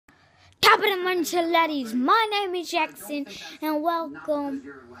happening, Manchelettes? My name is Jackson, and welcome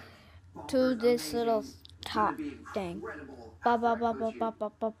to this little top thing. Five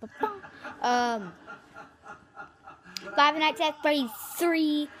Nights at Freddy's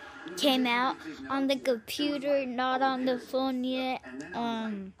 3 came out on the computer, not on the phone yet.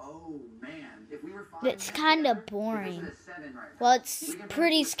 It's kind of boring. Well, it's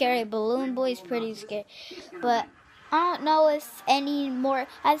pretty scary. Balloon Boy's pretty scary, but I don't know if any more.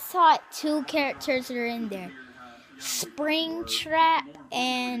 I saw 2 characters that are in there: Springtrap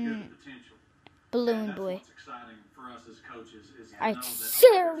and Balloon Boy. Are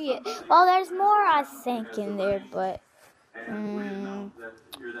serious? Well, there's more I think in there, but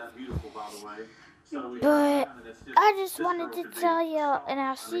I just wanted to tell you, and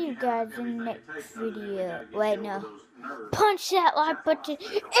I'll see you guys in the next video. Wait, no. Punch that like button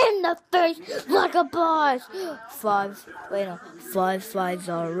in the face like a boss. 5 5s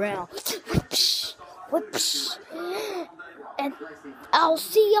all around. Whoops. And I'll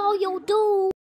see all you'll do.